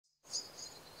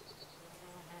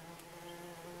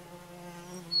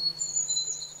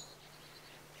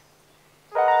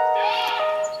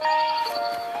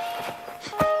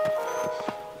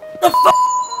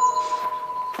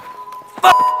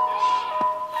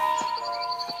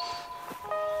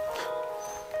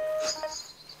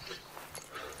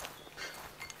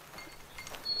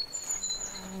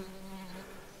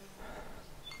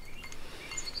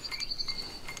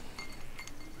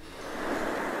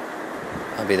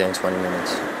be there in 20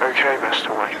 minutes. Okay,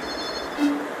 Mr. Wayne.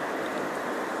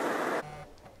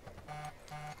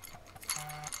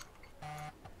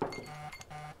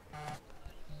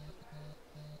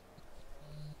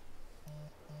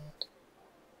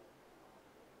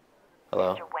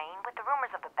 Hello? Mr. Wayne, with the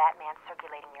rumors of the Batman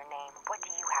circulating your name, what do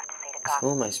you have to say to Gotham?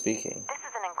 Who am I speaking? This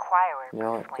is an inquirer, You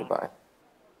know Bruce what? Wayne. Goodbye.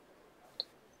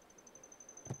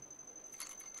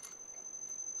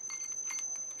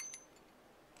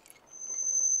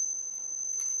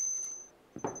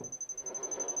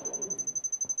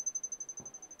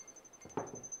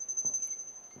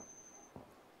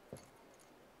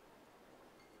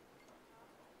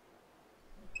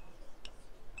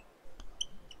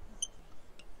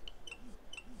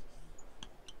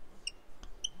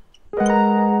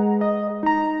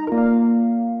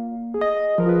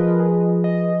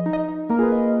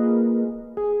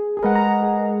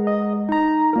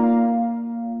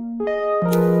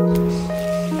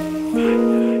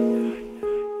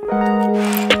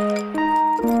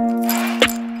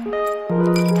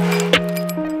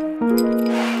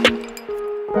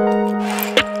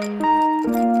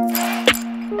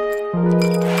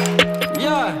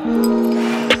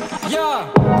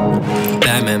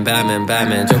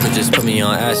 Batman, Joker just put me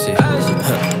on acid.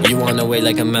 You on the way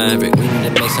like a maverick, we need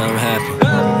to make something happen.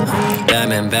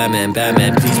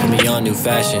 Batman, please put me on new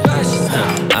fashion.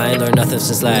 I ain't learned nothing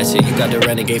since last year, you got the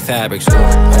renegade fabrics.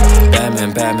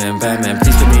 Batman,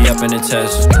 please put me up in the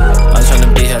test. I'm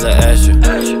tryna be hella extra,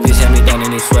 please hand me down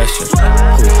in these sweatshirts.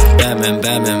 Batman,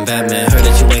 heard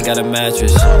that you ain't got a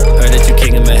mattress. Heard that you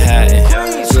king of Manhattan,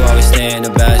 you always stay in the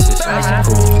bashes.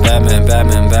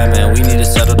 Batman, we need to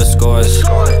settle the scores.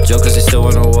 Jokers, they still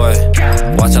wanna war.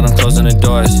 Watch out, I'm closing the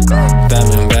doors.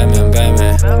 Batman,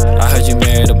 I heard you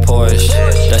married a Porsche.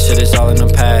 That shit is all in the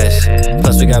past,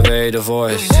 plus we got very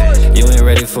divorced. You ain't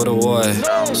ready for the war,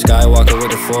 Skywalker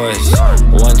with the force.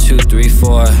 1, 2, 3,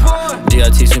 4,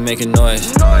 DRTs, we making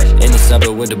noise. In the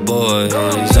suburb with the boys,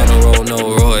 on the road,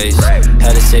 no Royce.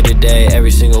 Had to save the day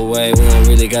every single way, we don't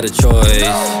really got a choice.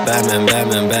 Batman,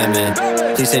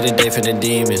 please save the day for the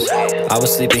demons. I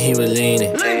was sleeping, he was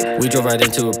leaning, we drove right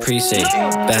into a precinct.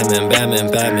 Batman,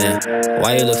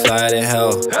 why you look flyer than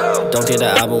hell? Don't think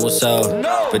the album will sell,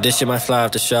 but this shit might fly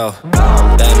off the shelf.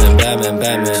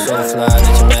 Batman, so fly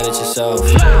that you mad at yourself.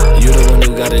 You the one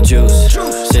who got the juice,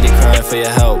 city crying for your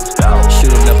help.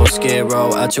 Shooting up on Skid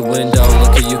Row, out your window,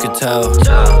 look at you can tell.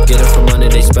 Get it from under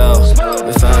they spell,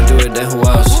 if I don't do it then who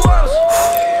else?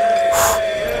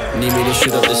 Need me to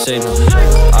shoot up the signal,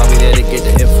 I'll be there to get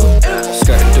the info.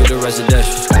 Skirting through the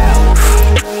residential,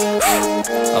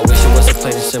 I wish it wasn't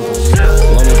plain and simple.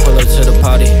 Want me pull up to the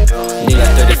party, need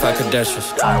like 35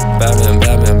 credentials. Batman,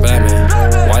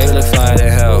 why you look flyer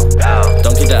than hell?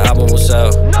 Don't think the album will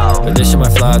sell, but this shit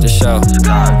might fly off the shelf.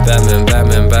 Batman,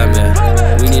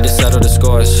 we need to settle the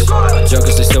scores.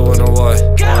 Jokers, they still wanna war.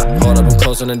 Hold up, I'm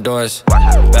closing the doors.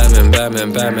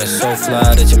 Batman, so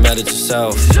fly that you mad at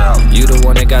yourself. You the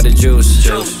one that got the juice,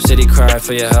 city crying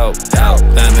for your help.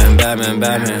 Batman,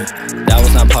 that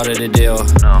was not part of the deal.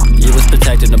 You was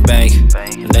protecting the bank,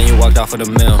 and then you walked off with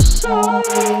a mill.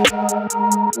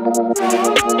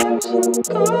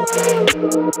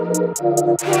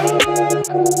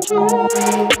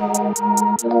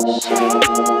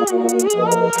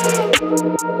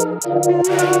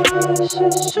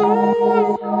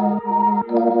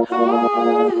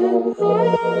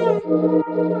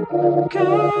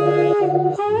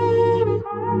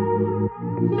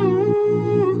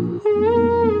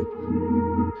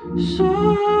 So